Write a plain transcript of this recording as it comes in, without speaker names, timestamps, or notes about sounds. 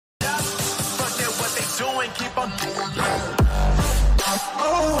People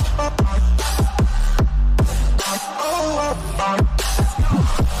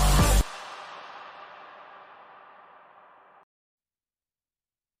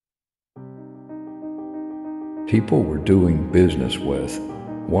were doing business with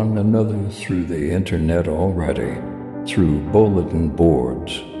one another through the internet already, through bulletin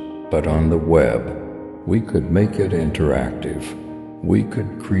boards, but on the web, we could make it interactive. We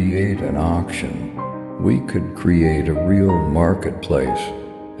could create an auction. We could create a real marketplace,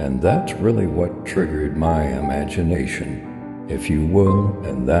 and that's really what triggered my imagination, if you will,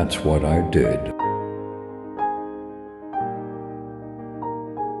 and that's what I did.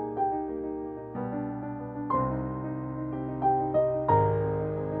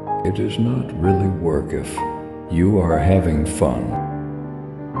 It is not really work if you are having fun.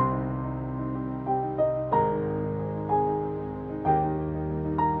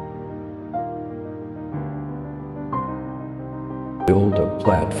 Build a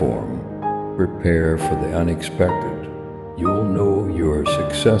platform. Prepare for the unexpected. You'll know you're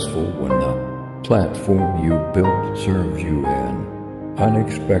successful when the platform you built serves you in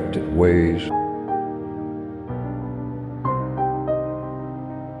unexpected ways.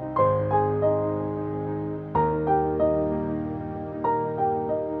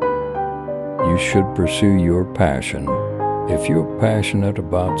 You should pursue your passion. If you're passionate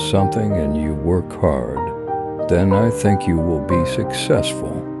about something and you work hard, then I think you will be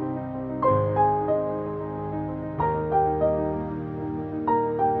successful.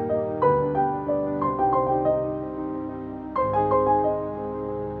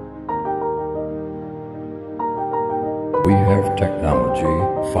 We have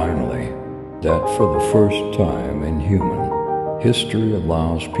technology, finally, that for the first time in human history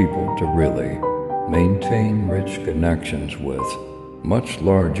allows people to really maintain rich connections with much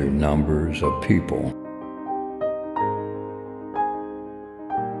larger numbers of people.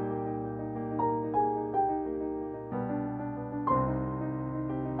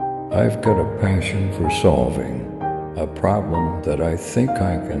 I've got a passion for solving a problem that I think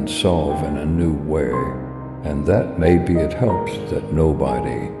I can solve in a new way, and that maybe it helps that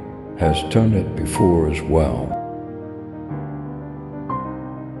nobody has done it before as well.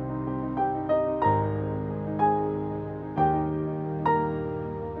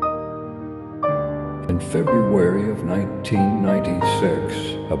 In February of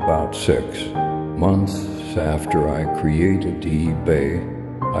 1996, about 6 months after I created eBay,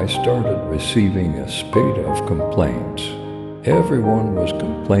 I started receiving a spate of complaints. Everyone was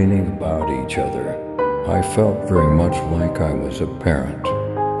complaining about each other. I felt very much like I was a parent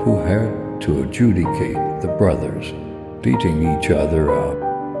who had to adjudicate the brothers beating each other up.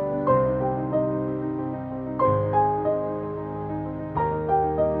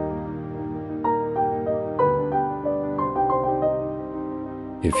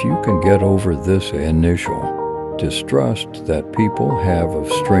 If you can get over this initial distrust that people have of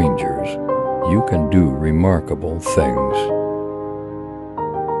strangers, you can do remarkable things.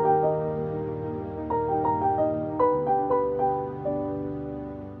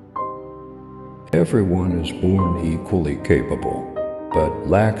 Everyone is born equally capable, but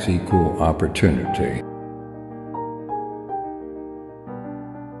lacks equal opportunity.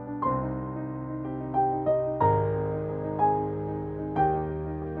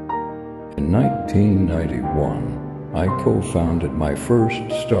 In 1991, I co-founded my first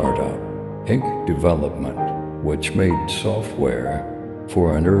startup, Ink Development, which made software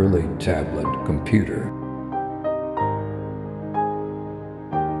for an early tablet computer.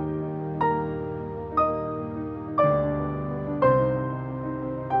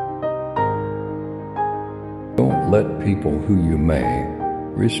 Don't let people who you may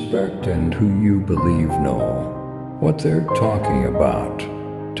respect and who you believe know what they're talking about.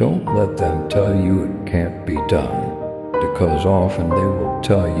 Don't let them tell you it can't be done, because often they will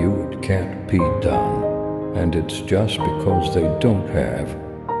tell you it can't be done, and it's just because they don't have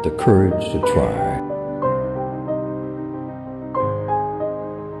the courage to try.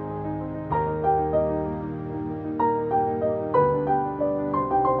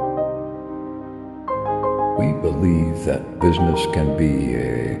 We believe that business can be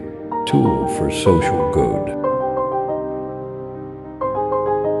a tool for social good.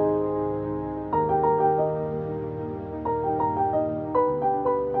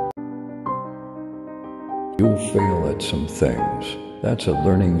 You'll fail at some things. That's a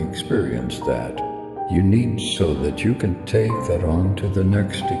learning experience that you need so that you can take that on to the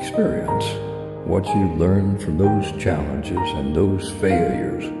next experience. What you learn from those challenges and those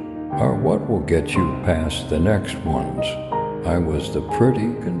failures are what will get you past the next ones. I was the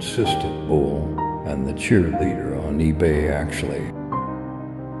pretty consistent bull and the cheerleader on eBay actually.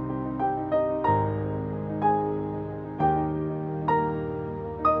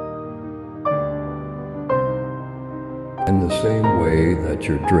 In the same way that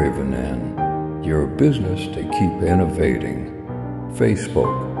you're driven in your business to keep innovating,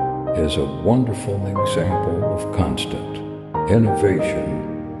 Facebook is a wonderful example of constant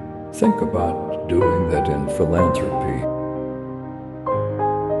innovation. Think about doing that in philanthropy.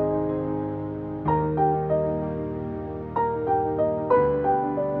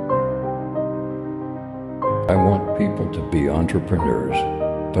 I want people to be entrepreneurs,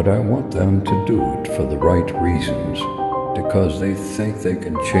 but I want them to do it for the right reasons, because they think they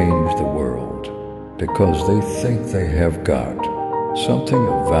can change the world, because they think they have got something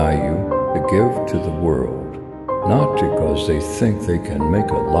of value to give to the world, not because they think they can make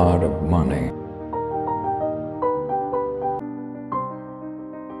a lot of money.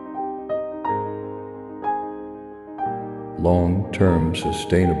 Long-term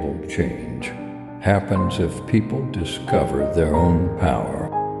sustainable change happens if people discover their own power.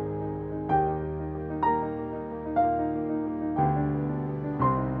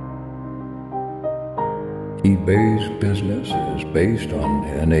 eBay's business is based on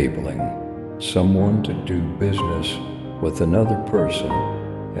enabling someone to do business with another person,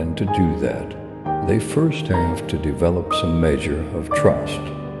 and to do that, they first have to develop some measure of trust,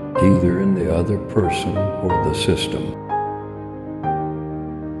 either in the other person or the system.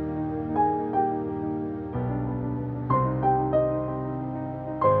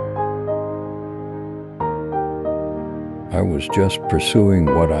 I was just pursuing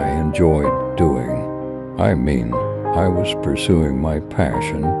what I enjoyed doing. I mean, I was pursuing my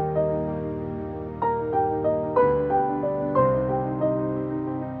passion.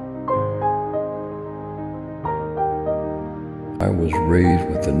 I was raised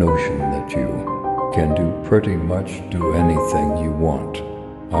with the notion that you can pretty much do anything you want.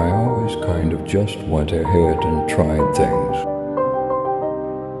 I always kind of just went ahead and tried things.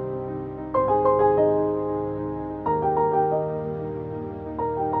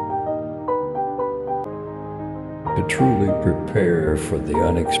 To truly prepare for the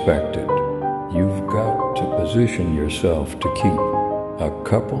unexpected, you've got to position yourself to keep a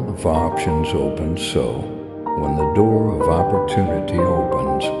couple of options open, so when the door of opportunity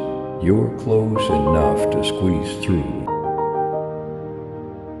opens, you're close enough to squeeze through.